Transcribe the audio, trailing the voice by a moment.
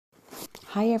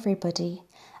Hi everybody,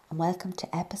 and welcome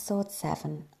to episode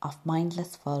 7 of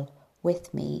Mindless Full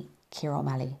with me, Ciara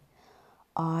O'Malley.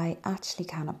 I actually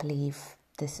cannot believe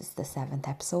this is the 7th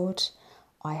episode.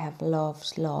 I have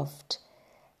loved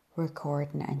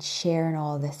recording and sharing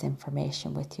all this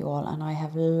information with you all, and I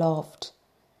have loved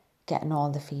getting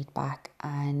all the feedback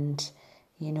and,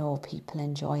 people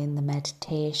enjoying the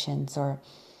meditations or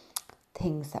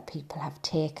things that people have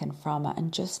taken from it,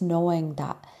 and just knowing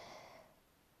that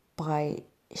by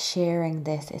sharing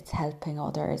this, it's helping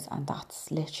others, and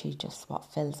that's literally just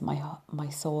what fills my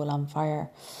soul on fire.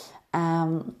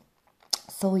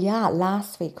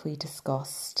 Last week we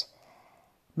discussed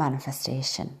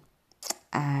manifestation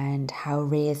and how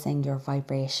raising your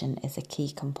vibration is a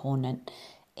key component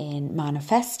in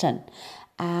manifesting.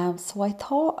 So I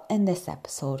thought in this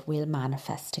episode we'll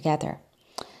manifest together,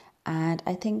 and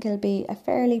I think it'll be a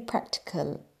fairly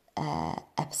practical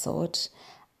episode.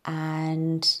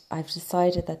 And I've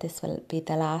decided that this will be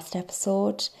the last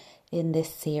episode in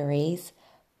this series,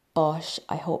 but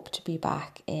I hope to be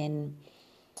back in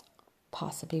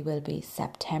possibly will be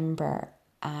September,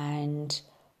 and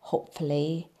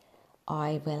hopefully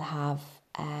I will have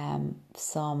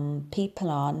some people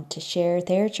on to share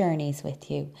their journeys with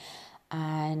you.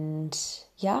 And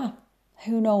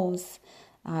who knows,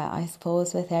 I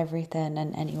suppose with everything,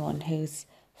 and anyone who's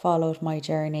followed my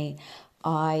journey,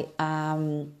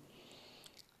 I'm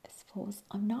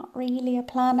not really a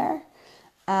planner.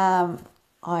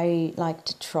 I like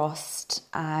to trust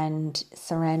and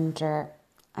surrender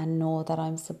and know that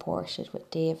I'm supported with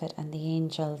David and the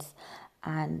angels,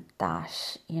 and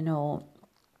that,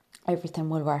 everything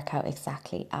will work out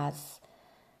exactly as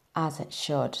it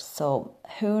should. So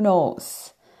who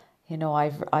knows?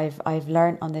 I've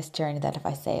learned on this journey that if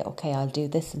I say, okay, I'll do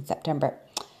this in September,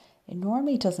 it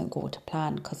normally doesn't go to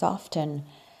plan, because often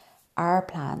our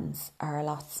plans are a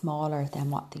lot smaller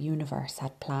than what the universe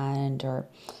had planned, or,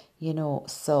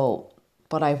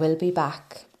 but I will be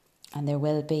back, and there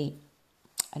will be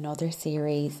another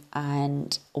series,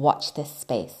 and watch this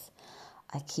space.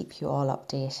 I keep you all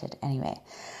updated anyway.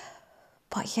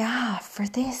 But for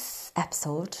this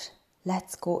episode,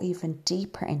 let's go even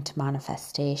deeper into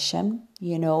manifestation.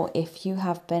 If you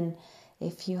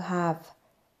have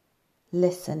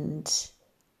listened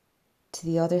to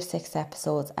the other 6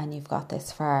 episodes and you've got this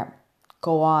far,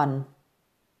 go on.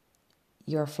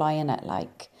 You're flying it,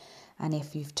 and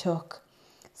if you've took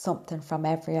something from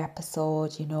every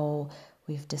episode,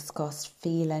 we've discussed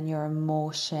feeling your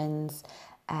emotions,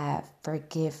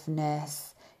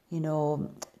 forgiveness,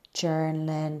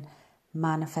 journaling,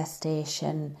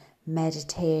 manifestation,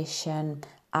 meditation,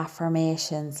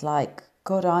 affirmations.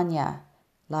 Good on ya.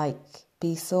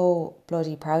 Be so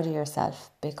bloody proud of yourself,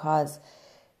 because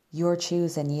you're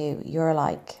choosing you. You're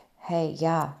like, hey,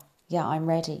 I'm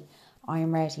ready.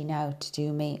 I'm ready now to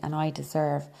do me, and I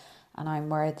deserve, and I'm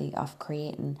worthy of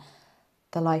creating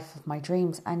the life of my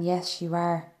dreams. And yes, you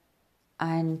are.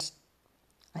 And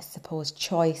I suppose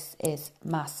choice is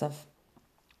massive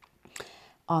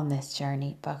on this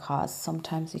journey, because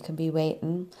sometimes you can be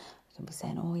waiting. You can be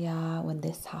saying, oh yeah, when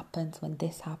this happens,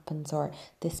 or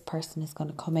this person is going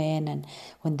to come in, and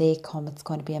when they come, it's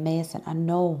going to be amazing. And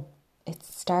no, it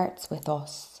starts with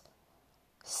us.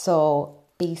 So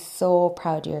be so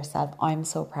proud of yourself. I'm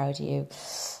so proud of you.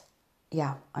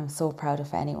 Yeah, I'm so proud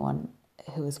of anyone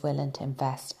who is willing to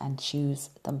invest and choose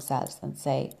themselves and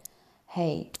say,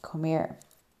 hey, come here,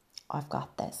 I've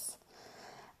got this.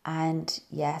 And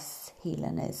yes,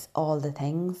 healing is all the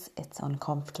things. It's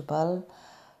uncomfortable,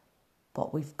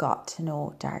 but we've got to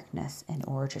know darkness in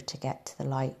order to get to the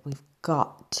light. We've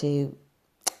got to,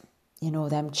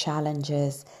 them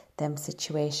challenges, them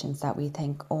situations that we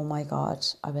think, oh my God,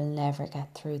 I will never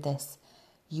get through this.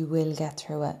 You will get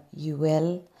through it. You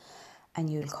will. And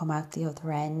you'll come out the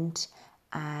other end,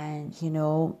 and,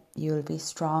 you'll be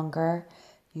stronger.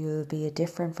 You'll be a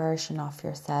different version of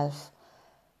yourself.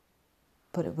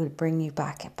 But it will bring you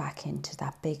back into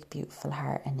that big, beautiful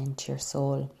heart and into your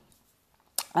soul.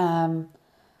 And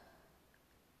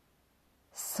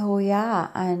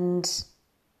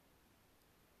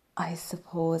I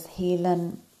suppose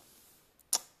healing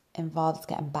involves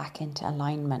getting back into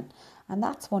alignment. And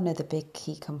that's one of the big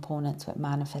key components with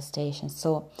manifestation.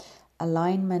 So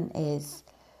alignment is,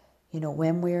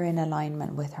 when we're in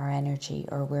alignment with our energy,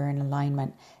 or we're in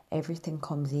alignment, everything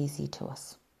comes easy to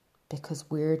us, because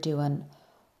we're doing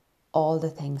all the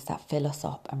things that fill us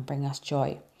up and bring us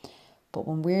joy. But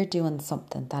when we're doing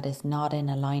something that is not in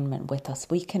alignment with us,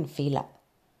 we can feel it.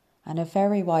 And a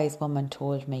very wise woman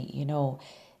told me,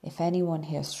 if anyone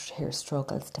here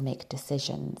struggles to make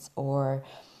decisions, or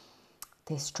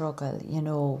they struggle,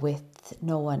 with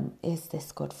knowing, is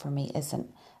this good for me?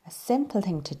 Isn't a simple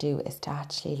thing to do is to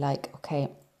actually okay,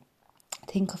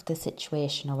 think of the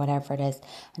situation or whatever it is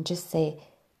and just say,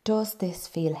 does this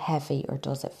feel heavy or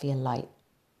does it feel light?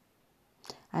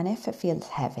 And if it feels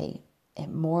heavy, it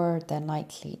more than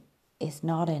likely is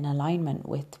not in alignment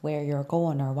with where you're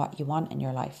going or what you want in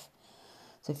your life.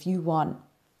 So if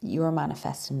you're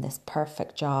manifesting this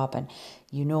perfect job and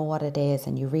you know what it is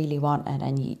and you really want it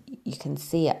and you can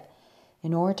see it.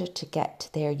 In order to get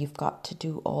to there, you've got to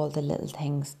do all the little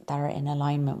things that are in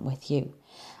alignment with you.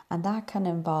 And that can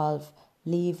involve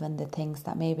leaving the things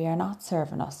that maybe are not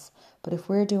serving us. But if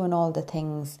we're doing loads of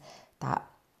things that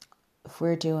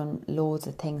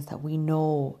we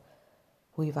know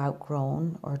we've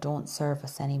outgrown or don't serve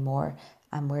us anymore,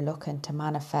 and we're looking to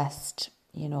manifest,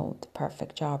 the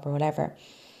perfect job or whatever,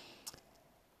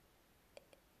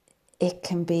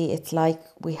 it's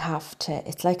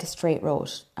like a straight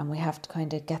road, and we have to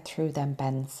kind of get through them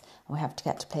bends, and we have to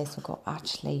get to a place where we go,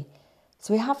 actually,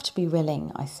 so we have to be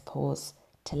willing, I suppose,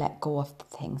 to let go of the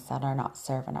things that are not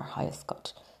serving our highest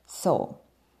good. So,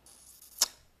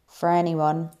 for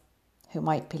anyone who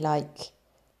might be like,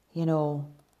 I'm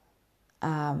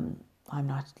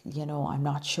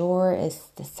not sure, is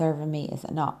this serving me, is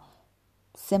it not?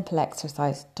 Simple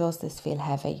exercise, does this feel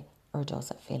heavy or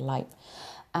does it feel light?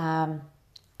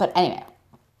 But anyway,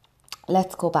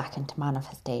 let's go back into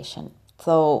manifestation.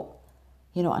 So,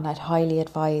 and I'd highly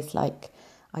advise, I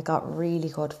got really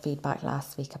good feedback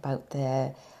last week about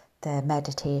the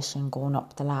meditation, going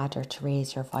up the ladder to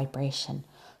raise your vibration.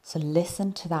 So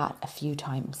listen to that a few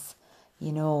times,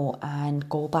 and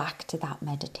go back to that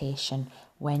meditation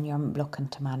when you're looking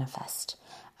to manifest,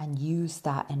 and use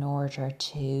that in order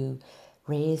to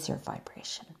raise your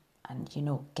vibration and,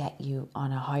 get you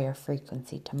on a higher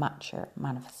frequency to match your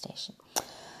manifestation.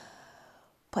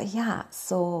 But yeah,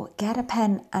 so get a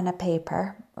pen and a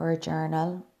paper or a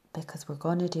journal, because we're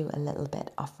going to do a little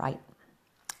bit of writing.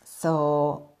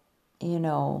 So, and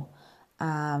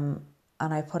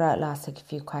I put out last week a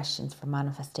few questions for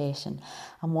manifestation.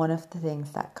 And one of the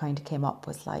things that kind of came up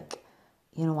was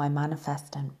I'm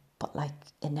manifesting, but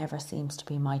it never seems to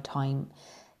be my time.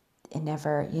 It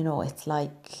never, it's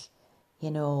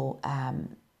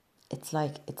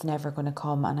it's never going to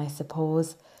come. And I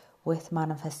suppose with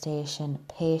manifestation,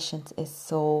 patience is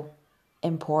so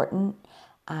important,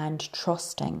 and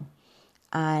trusting.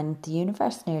 And the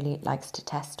universe nearly likes to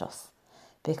test us,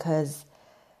 because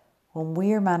when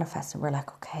we're manifesting, we're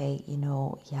okay,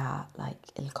 it'll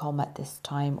come at this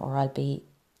time, or I'll be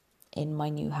in my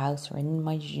new house or in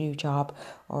my new job,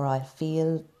 or I'll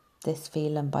feel this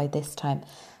feeling by this time.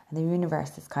 And the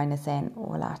universe is kind of saying,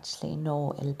 well, actually,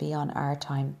 no, it'll be on our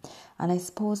time. And I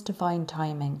suppose divine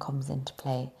timing comes into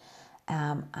play.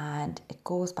 And it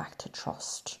goes back to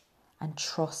trust and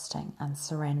trusting and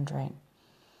surrendering.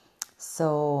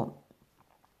 So,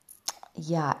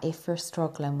 yeah, if you're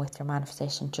struggling with your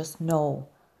manifestation, just know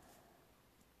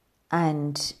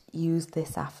and use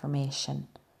this affirmation.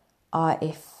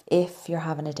 If you're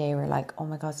having a day where you're oh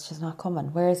my God, it's just not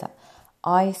coming, where is it?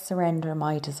 I surrender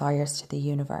my desires to the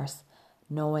universe,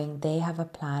 knowing they have a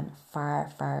plan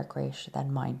far, far greater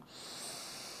than mine.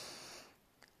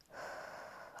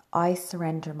 I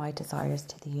surrender my desires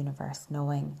to the universe,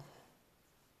 knowing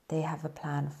they have a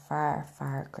plan far,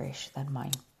 far greater than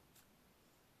mine.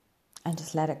 And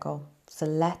just let it go. So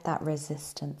let that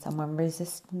resistance, and when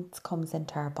resistance comes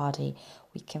into our body,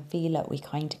 we can feel it, we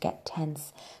kind of get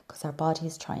tense, because our body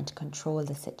is trying to control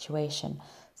the situation.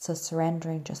 So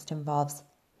surrendering just involves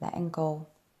letting go,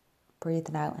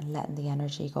 breathing out and letting the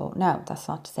energy go. Now, that's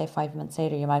not to say 5 minutes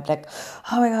later you might be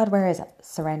oh my God, where is it?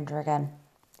 Surrender again.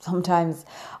 Sometimes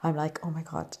I'm oh my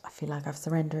God, I feel like I've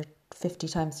surrendered 50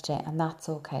 times today, and that's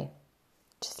okay.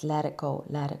 Just let it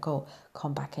go,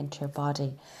 come back into your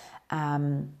body.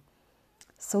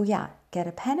 So yeah, get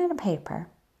a pen and a paper,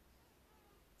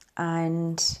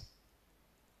 and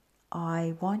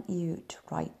I want you to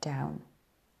write down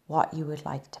what you would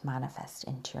like to manifest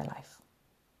into your life.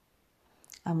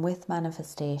 And with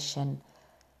manifestation,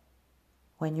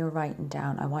 when you're writing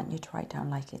down, I want you to write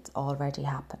down it's already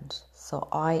happened. So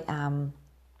I am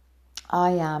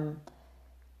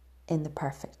in the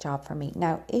perfect job for me.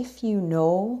 Now, if you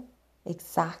know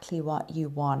exactly what you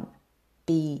want,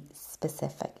 be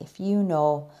specific. If you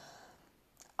know,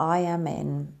 I am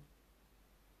in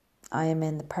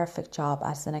the perfect job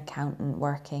as an accountant,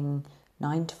 working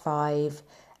 9 to 5.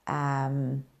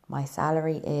 My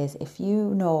salary is, if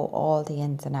you know all the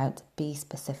ins and outs, be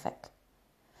specific.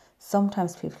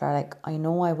 Sometimes people are I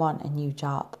know I want a new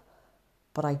job,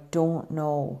 but I don't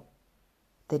know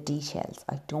the details.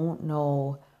 I don't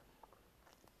know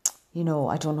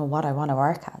I don't know what I want to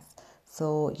work as.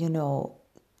 So,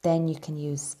 then you can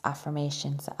use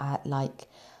affirmations like,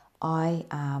 I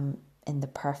am in the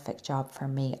perfect job for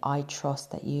me. I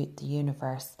trust that the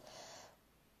universe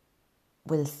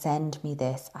will send me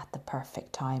this at the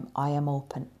perfect time. I am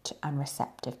open and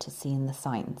receptive to seeing the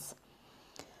signs.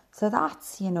 So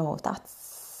that's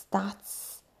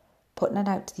putting it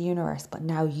out to the universe, but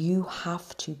now you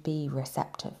have to be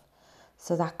receptive.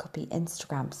 So that could be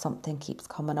Instagram, something keeps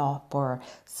coming up, or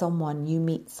you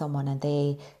meet someone and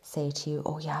they say to you,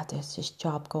 oh yeah, there's this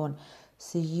job going.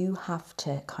 So you have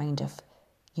to kind of,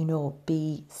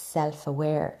 be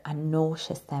self-aware and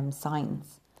notice them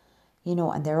signs,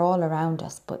 and they're all around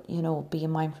us, but,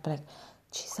 being mindful, like,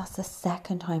 geez, that's the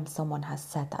second time someone has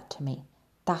said that to me.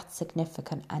 That's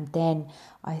significant. And then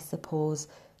I suppose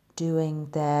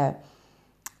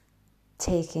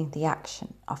taking the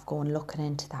action of going looking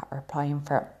into that or applying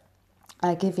for it.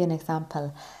 I'll give you an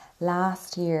example.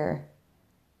 Last year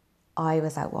I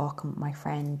was out walking with my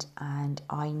friend and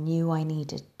I knew I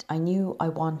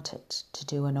wanted to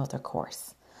do another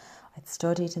course. I'd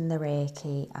studied in the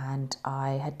Reiki and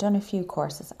I had done a few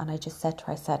courses, and I just said to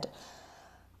her, I said,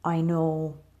 I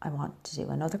know I want to do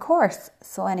another course.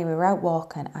 So anyway, we're out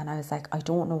walking and I was like, I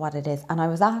don't know what it is. And I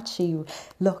was actually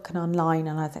looking online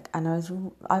and I was like,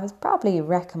 I was probably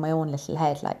wrecking my own little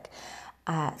head.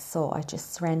 So I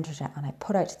just surrendered it and I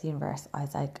put out to the universe. I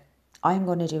was like, I'm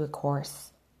going to do a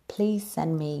course. Please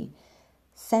send me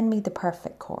the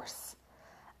perfect course.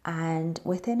 And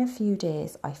within a few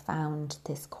days, I found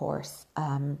this course.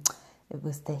 It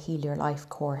was the Heal Your Life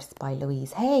course by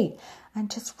Louise Hay,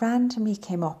 and just randomly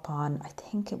came up on, I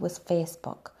think it was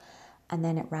Facebook, and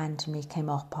then it randomly came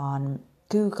up on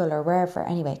Google or wherever.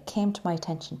 Anyway, it came to my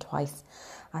attention twice.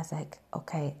 I was like,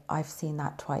 okay, I've seen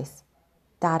that twice.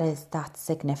 That's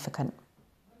significant.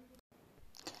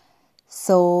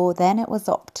 So then it was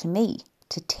up to me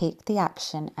to take the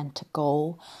action and to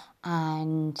go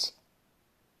and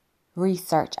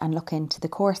research and look into the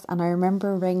course. And I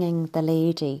remember ringing the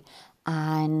lady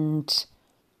and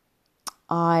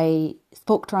I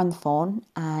spoke to her on the phone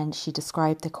and she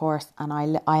described the course, and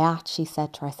I actually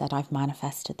said to her, I said, I've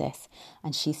manifested this.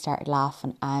 And she started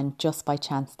laughing, and just by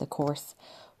chance the course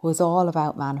was all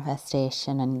about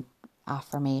manifestation and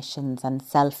affirmations and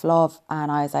self-love.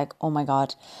 And I was like, oh my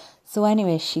God. So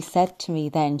anyway, she said to me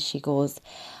then, she goes,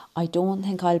 I don't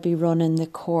think I'll be running the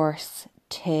course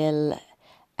till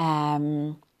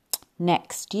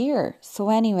next year. So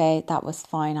anyway, that was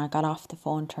fine. I got off the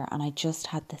phone to her and I just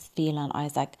had this feeling. I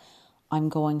was like, I'm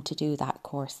going to do that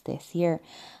course this year.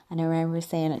 And I remember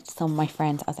saying it to some of my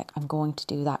friends. I was like, I'm going to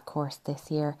do that course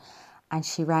this year. And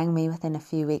she rang me within a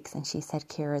few weeks and she said,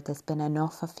 Ciara, there's been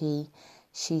enough of you,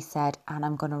 she said, and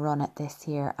I'm going to run it this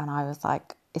year. And I was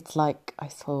like, it's like, I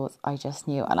suppose I just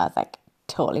knew. And I was like,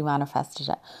 totally manifested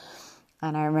it.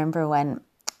 And I remember when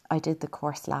I did the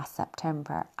course last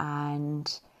September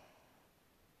and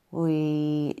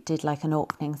we did like an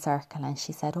opening circle, and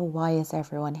she said, oh, why is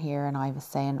everyone here? And I was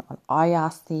saying, well, I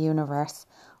asked the universe,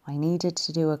 I needed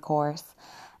to do a course,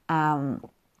 and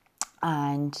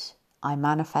I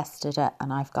manifested it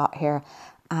and I've got here.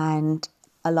 And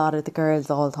a lot of the girls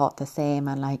all thought the same,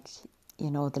 and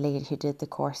the lady who did the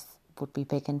course would be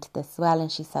big into this as well. And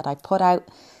she said, I put out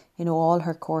all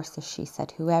her courses. She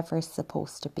said, whoever is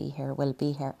supposed to be here will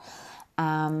be here.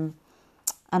 And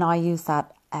I use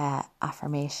that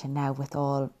affirmation now with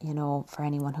all, for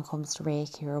anyone who comes to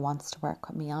Reiki or wants to work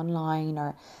with me online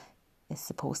or is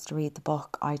supposed to read the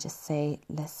book. I just say,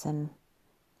 listen,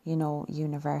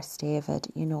 universe, David,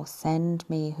 send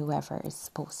me whoever is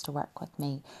supposed to work with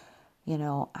me,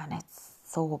 and it's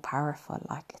so powerful.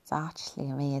 Like, it's actually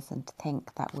amazing to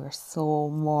think that we're so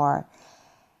more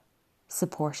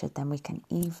supported than we can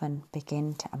even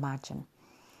begin to imagine.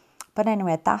 But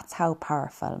anyway, that's how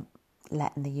powerful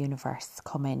letting the universe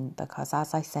come in, because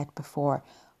as I said before,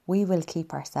 we will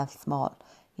keep ourselves small.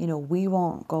 We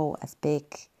won't go as big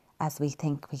as we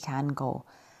think we can go.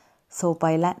 So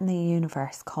by letting the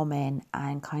universe come in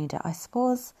and kind of, I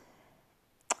suppose,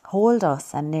 hold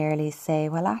us and nearly say,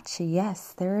 well, actually,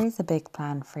 yes, there is a big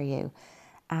plan for you.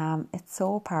 It's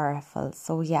so powerful.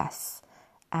 So yes,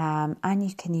 and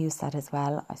you can use that as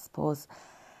well, I suppose,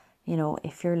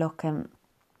 if you're looking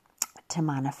to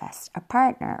manifest a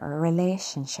partner or a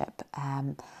relationship.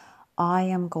 I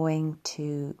am going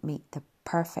to meet the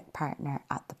perfect partner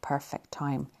at the perfect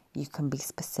time. You can be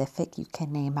specific. You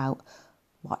can name out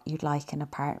what you'd like in a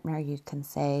partner. You can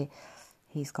say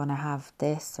he's going to have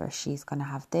this or she's going to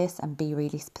have this and be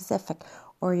really specific.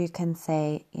 Or you can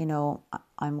say,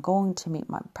 I'm going to meet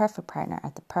my perfect partner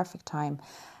at the perfect time.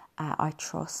 I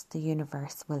trust the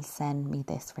universe will send me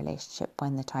this relationship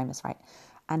when the time is right.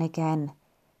 And again,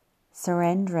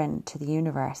 surrendering to the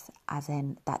universe, as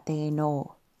in that they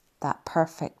know that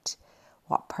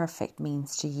what perfect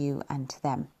means to you and to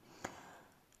them.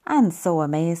 And so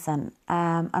amazing.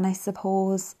 And I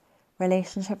suppose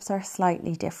relationships are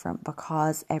slightly different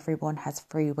because everyone has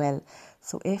free will.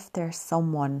 So if there's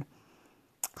someone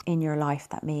in your life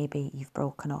that maybe you've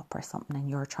broken up or something and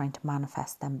you're trying to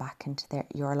manifest them back into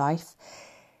your life,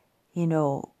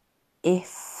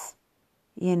 if,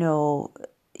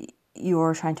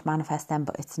 you're trying to manifest them,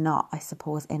 but it's not, I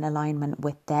suppose, in alignment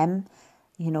with them,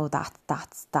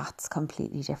 that's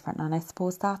completely different. And I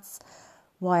suppose that's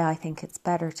why I think it's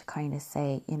better to kind of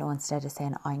say, instead of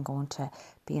saying I'm going to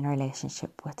be in a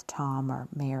relationship with Tom or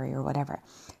Mary or whatever,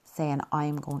 saying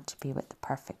I'm going to be with the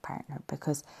perfect partner,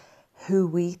 because who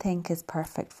we think is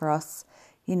perfect for us,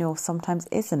 sometimes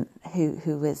isn't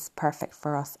who is perfect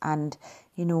for us. And,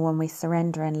 when we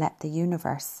surrender and let the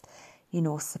universe,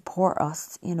 support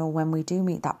us, when we do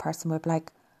meet that person, we're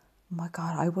like, oh my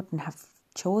God, I wouldn't have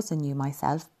chosen you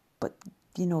myself, but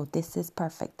this is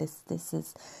perfect. This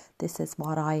is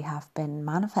what I have been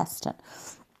manifesting.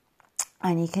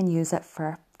 And you can use it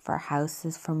for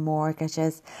houses, for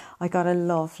mortgages. I got a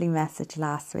lovely message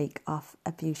last week of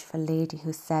a beautiful lady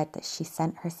who said that she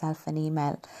sent herself an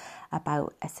email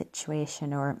about a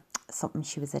situation or something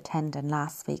she was attending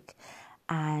last week.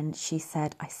 And she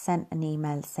said, I sent an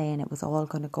email saying it was all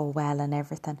going to go well and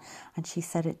everything. And she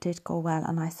said it did go well.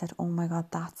 And I said, oh my God,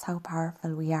 that's how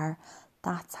powerful we are.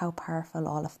 That's how powerful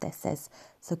all of this is.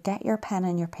 So get your pen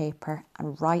and your paper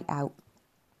and write out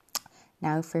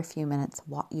now for a few minutes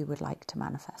what you would like to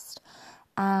manifest.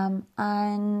 And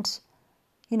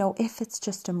if it's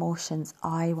just emotions,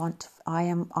 I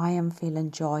am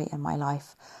feeling joy in my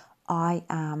life. I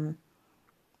am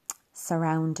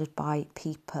surrounded by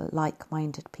people,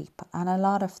 like-minded people. And a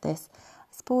lot of this,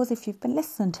 I suppose, if you've been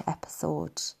listening to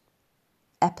episode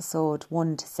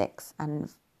 1 to 6 and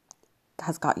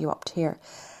has got you up to here,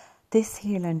 this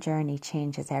healing journey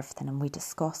changes everything. And we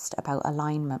discussed about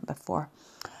alignment before.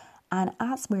 And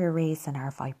as we're raising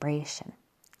our vibration,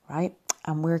 right,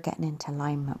 and we're getting into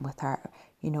alignment with our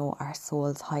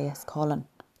soul's highest calling,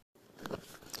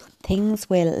 things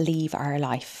will leave our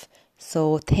life.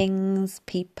 So things,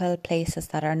 people, places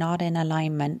that are not in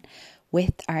alignment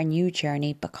with our new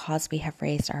journey, because we have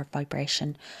raised our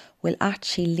vibration, will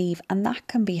actually leave. And that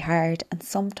can be hard. And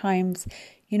sometimes,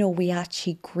 we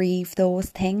actually grieve those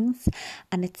things.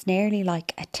 And it's nearly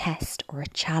like a test or a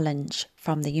challenge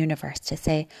from the universe to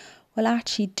say, well,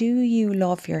 actually, do you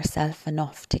love yourself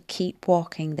enough to keep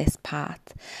walking this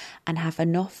path and have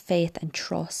enough faith and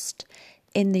trust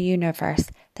in the universe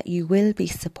that you will be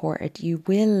supported? You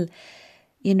will,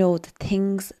 the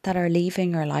things that are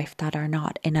leaving your life that are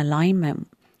not in alignment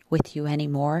with you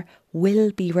anymore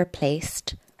will be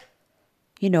replaced,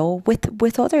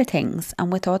 with other things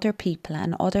and with other people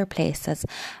and other places.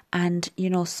 And,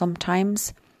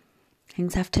 sometimes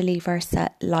things have to leave our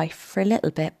life for a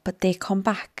little bit, but they come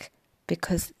back.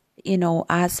 Because,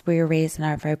 as we're raising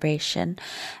our vibration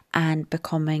and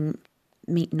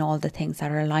meeting all the things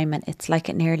that are alignment, it's like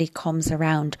it nearly comes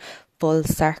around full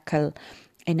circle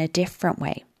in a different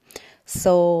way.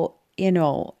 So,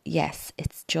 yes,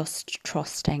 it's just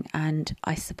trusting. And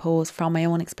I suppose from my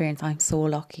own experience, I'm so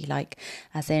lucky,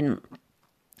 as in,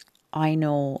 I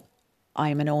know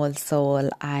I'm an old soul,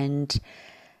 and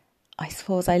I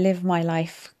suppose I live my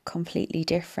life completely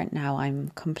different now. I'm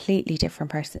a completely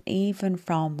different person, even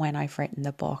from when I've written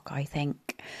the book. I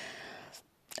think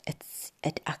it's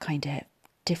a kind of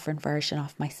different version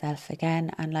of myself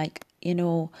again. And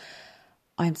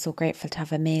I'm so grateful to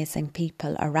have amazing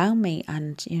people around me.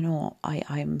 And,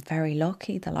 I'm very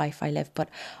lucky the life I live. But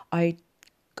I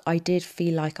did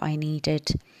feel like I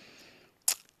needed,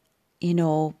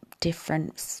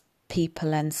 different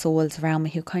people and souls around me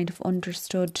who kind of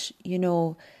understood,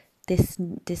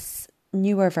 this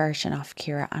newer version of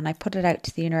Ciara. And I put it out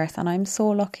to the universe, and I'm so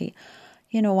lucky.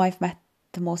 I've met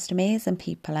the most amazing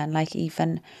people. And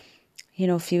even,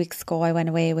 a few weeks ago, I went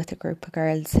away with a group of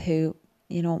girls who,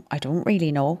 I don't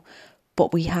really know,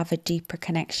 but we have a deeper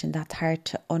connection that's hard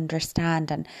to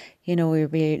understand. And, we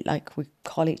really, we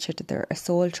call each other a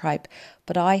soul tribe.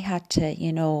 But I had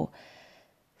to,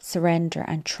 surrender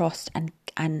and trust and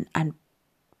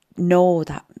know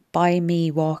that by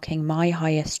me walking my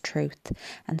highest truth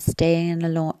and staying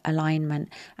in alignment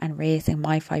and raising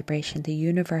my vibration, the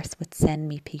universe would send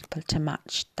me people to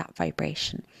match that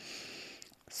vibration.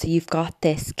 So you've got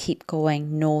this, keep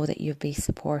going, know that you'll be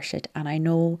supported. And I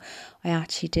know I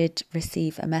actually did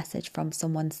receive a message from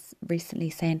someone recently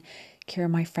saying, Ciara,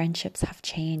 my friendships have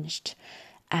changed.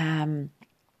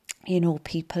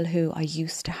 People who I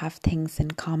used to have things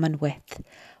in common with,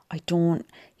 I don't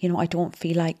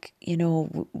feel like,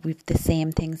 we've the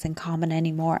same things in common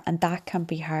anymore. And that can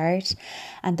be hard.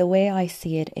 And the way I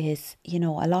see it is, a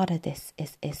lot of this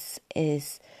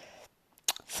is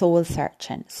soul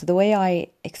searching. So the way I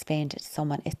explained it to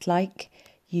someone, it's like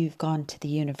you've gone to the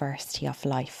university of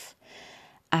life.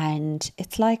 And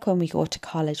it's like when we go to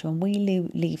college, when we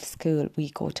leave school, we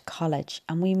go to college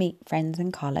and we meet friends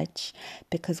in college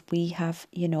because we have,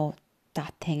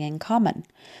 that thing in common.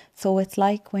 So it's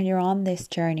like when you're on this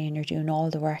journey and you're doing all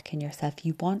the work in yourself,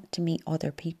 you want to meet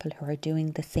other people who are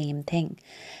doing the same thing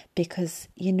because,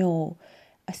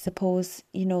 I suppose,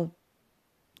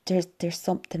 there's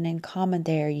something in common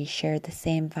there. You share the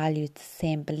same values, the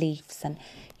same beliefs, and,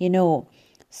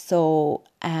 so,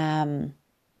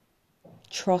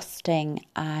 trusting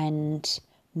and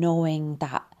knowing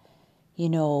that,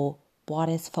 what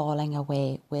is falling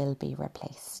away will be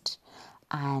replaced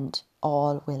and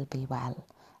all will be well.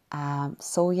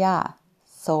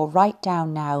 So write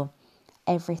down now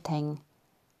everything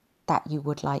that you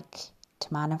would like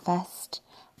to manifest,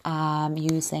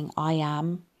 using I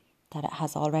am, that it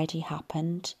has already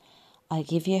happened. I'll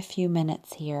give you a few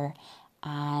minutes here,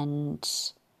 and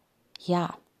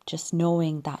just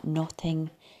knowing that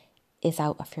nothing is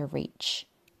out of your reach,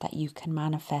 that you can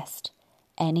manifest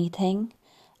anything,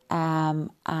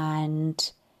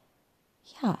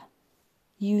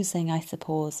 using, I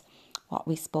suppose, what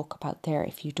we spoke about there.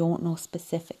 If you don't know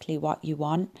specifically what you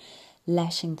want,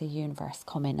 letting the universe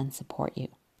come in and support you.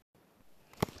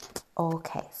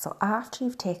 Okay, so after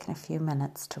you've taken a few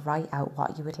minutes to write out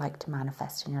what you would like to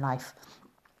manifest in your life,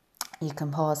 you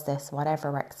can pause this,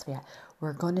 whatever works for you.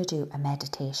 We're going to do a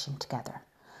meditation together.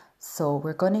 So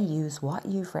we're going to use what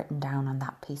you've written down on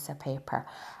that piece of paper,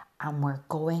 and we're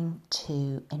going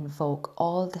to invoke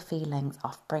all the feelings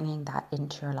of bringing that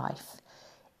into your life,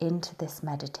 into this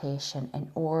meditation,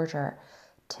 in order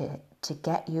to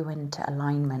get you into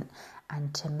alignment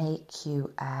and to make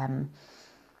you a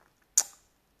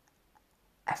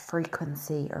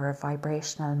frequency or a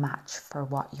vibrational match for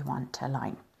what you want to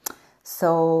align.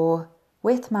 So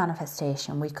with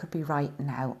manifestation, we could be writing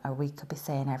out, or we could be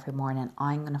saying every morning,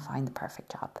 I'm going to find the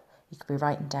perfect job. You could be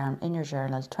writing down in your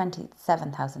journal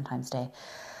 27,000 times a day.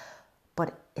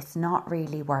 But it's not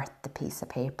really worth the piece of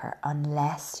paper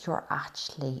unless you're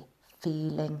actually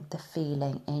feeling the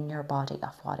feeling in your body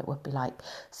of what it would be like.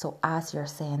 So as you're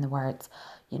saying the words,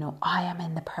 I am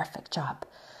in the perfect job.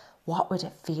 What would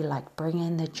it feel like? Bring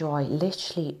in the joy,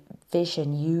 literally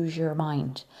vision, use your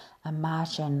mind.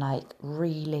 Imagine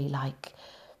really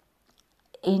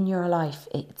in your life,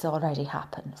 it's already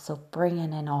happened. So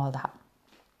bringing in all that.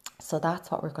 So that's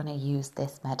what we're going to use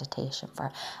this meditation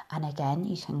for. And again,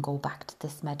 you can go back to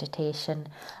this meditation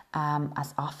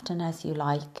as often as you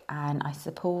like. And I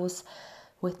suppose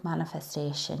with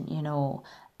manifestation,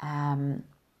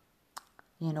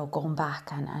 going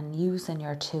back and using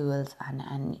your tools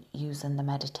and using the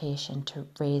meditation to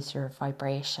raise your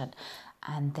vibration,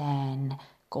 and then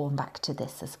going back to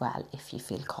this as well if you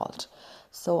feel called.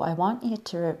 So I want you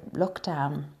to look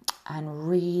down and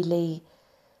really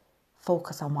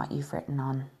focus on what you've written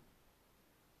on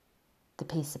the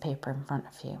piece of paper in front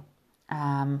of you.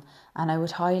 And I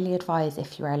would highly advise,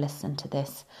 if you are listening to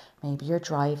this, maybe you're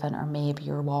driving or maybe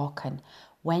you're walking,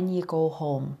 when you go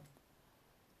home,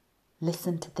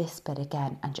 listen to this bit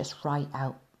again and just write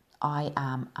out I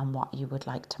am and what you would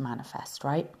like to manifest,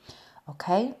 right?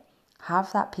 Okay,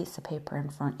 have that piece of paper in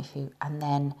front of you, and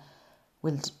then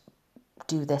we'll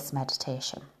do this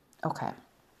meditation. Okay,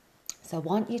 so I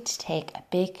want you to take a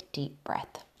big deep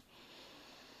breath.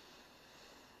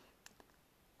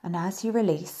 And as you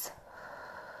release,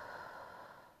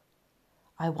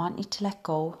 I want you to let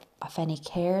go of any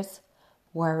cares,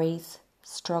 worries,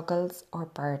 struggles or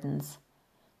burdens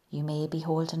you may be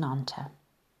holding on to.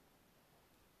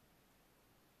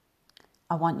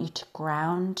 I want you to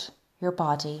ground your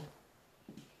body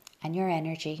and your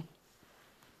energy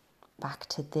back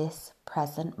to this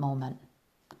present moment,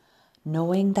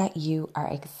 knowing that you are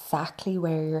exactly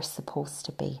where you're supposed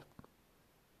to be.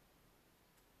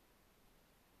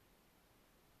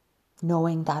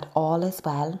 Knowing that all is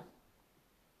well,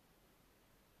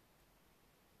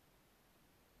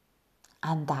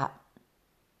 and that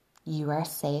you are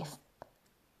safe,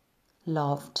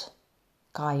 loved,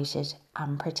 guided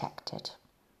and protected.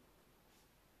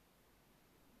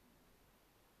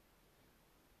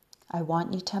 I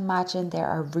want you to imagine there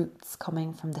are roots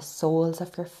coming from the soles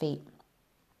of your feet,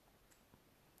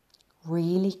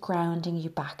 really grounding you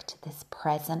back to this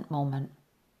present moment.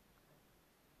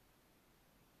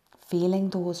 feeling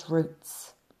those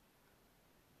roots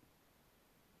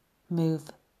move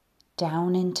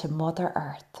down into Mother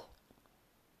Earth,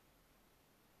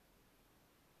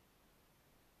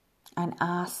 and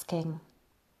asking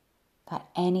that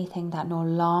anything that no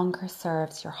longer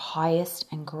serves your highest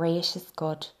and greatest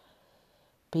good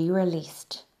be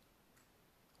released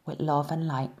with love and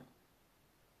light.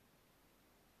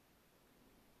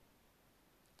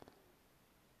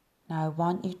 Now I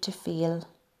want you to feel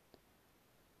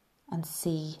and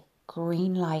see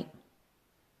green light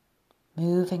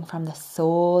moving from the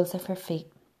soles of your feet,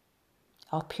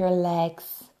 up your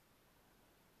legs,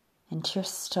 into your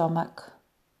stomach,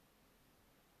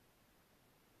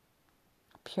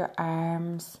 up your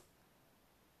arms,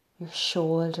 your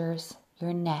shoulders,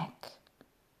 your neck,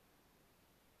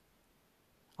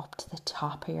 up to the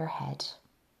top of your head.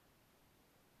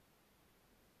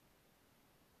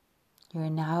 You're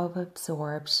now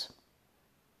absorbed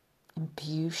in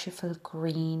beautiful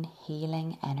green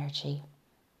healing energy.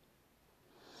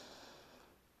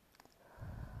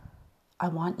 I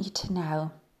want you to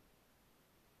now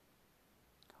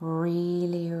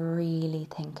really, really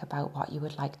think about what you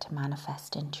would like to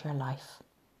manifest into your life.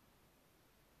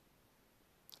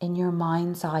 In your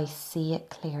mind's eye, see it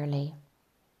clearly.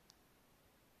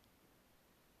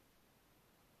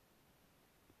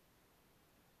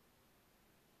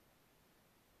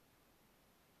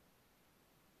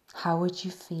 How would you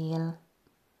feel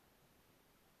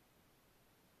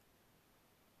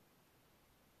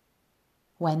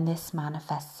when this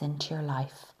manifests into your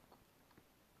life?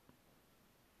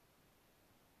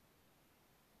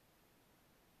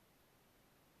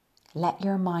 Let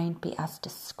your mind be as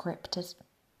descriptive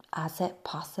as it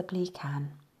possibly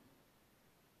can.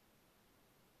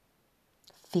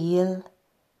 Feel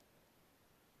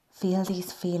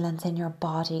these feelings in your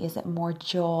body. Is it more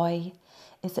joy?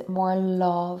 Is it more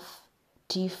love?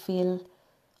 Do you feel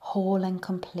whole and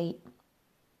complete?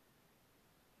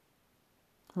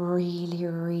 Really,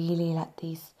 really let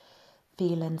these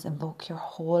feelings invoke your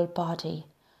whole body,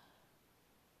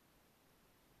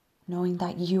 knowing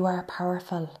that you are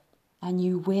powerful and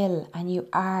you will and you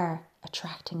are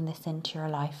attracting this into your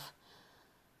life.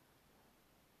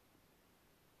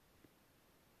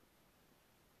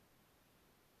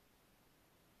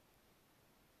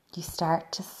 You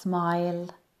start to smile,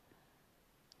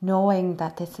 knowing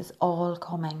that this is all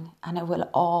coming and it will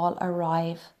all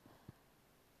arrive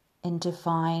in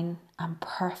divine and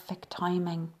perfect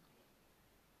timing,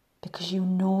 because you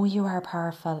know you are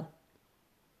powerful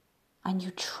and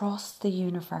you trust the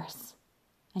universe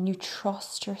and you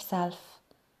trust yourself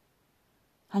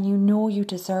and you know you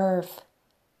deserve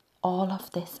all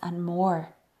of this and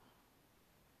more.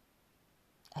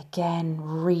 Again,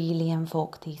 really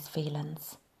invoke these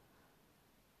feelings.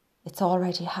 It's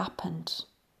already happened.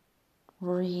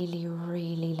 Really,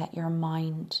 really let your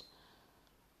mind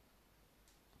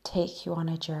take you on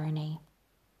a journey.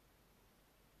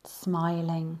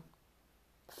 Smiling,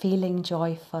 feeling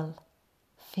joyful,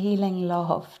 feeling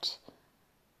loved.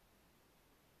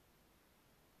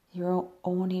 You're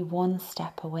only one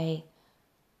step away.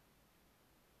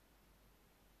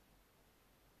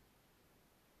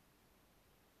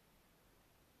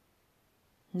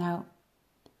 Now,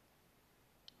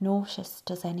 notice,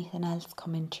 does anything else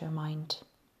come into your mind?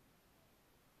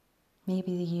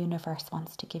 Maybe the universe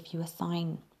wants to give you a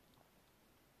sign.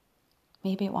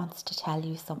 Maybe it wants to tell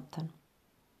you something.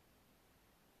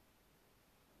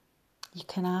 You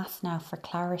can ask now for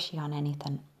clarity on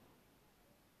anything.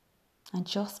 And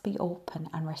just be open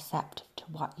and receptive to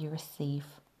what you receive.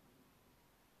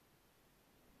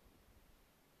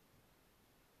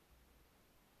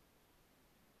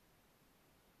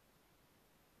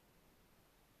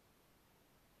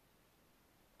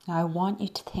 Now I want you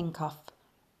to think of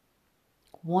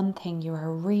one thing you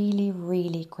are really,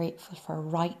 really grateful for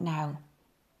right now.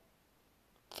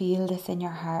 Feel this in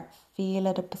your heart. Feel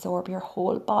it absorb your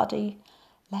whole body.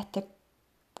 Let the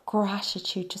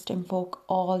gratitude just invoke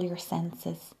all your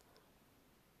senses.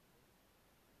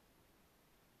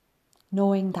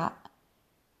 Knowing that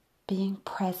being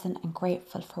present and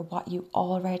grateful for what you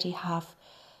already have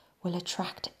will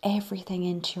attract everything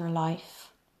into your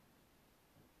life.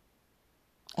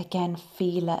 Again,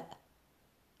 feel it.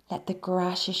 Let the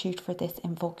gratitude for this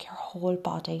invoke your whole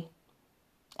body.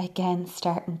 Again,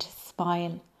 starting to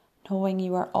smile, knowing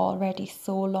you are already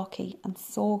so lucky and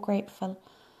so grateful.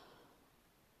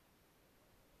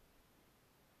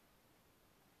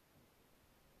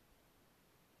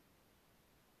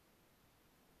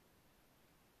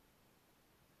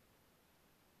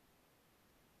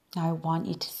 Now I want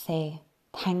you to say,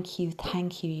 thank you,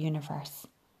 universe.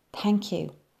 Thank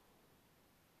you.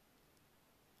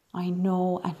 I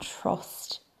know and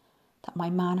trust that my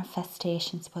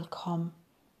manifestations will come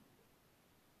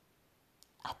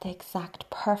at the exact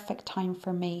perfect time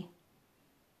for me.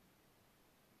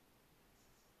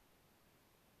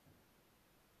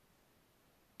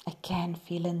 Again,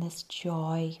 feeling this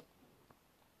joy.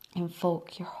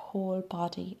 Invoke your whole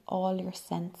body, all your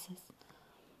senses.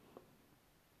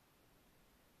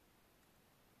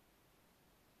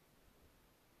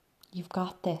 You've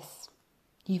got this.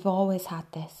 You've always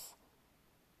had this.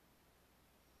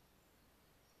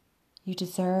 You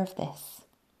deserve this.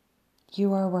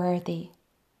 You are worthy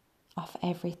of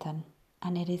everything,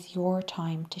 and it is your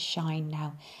time to shine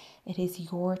now. It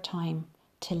is your time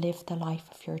to live the life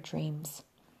of your dreams.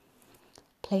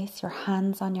 Place your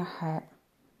hands on your heart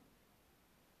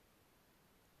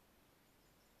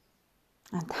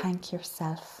and thank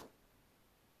yourself.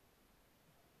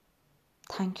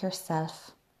 Thank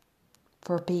yourself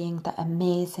for being the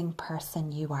amazing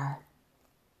person you are.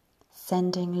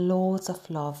 Sending loads of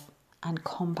love, and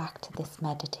come back to this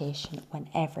meditation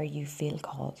whenever you feel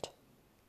called.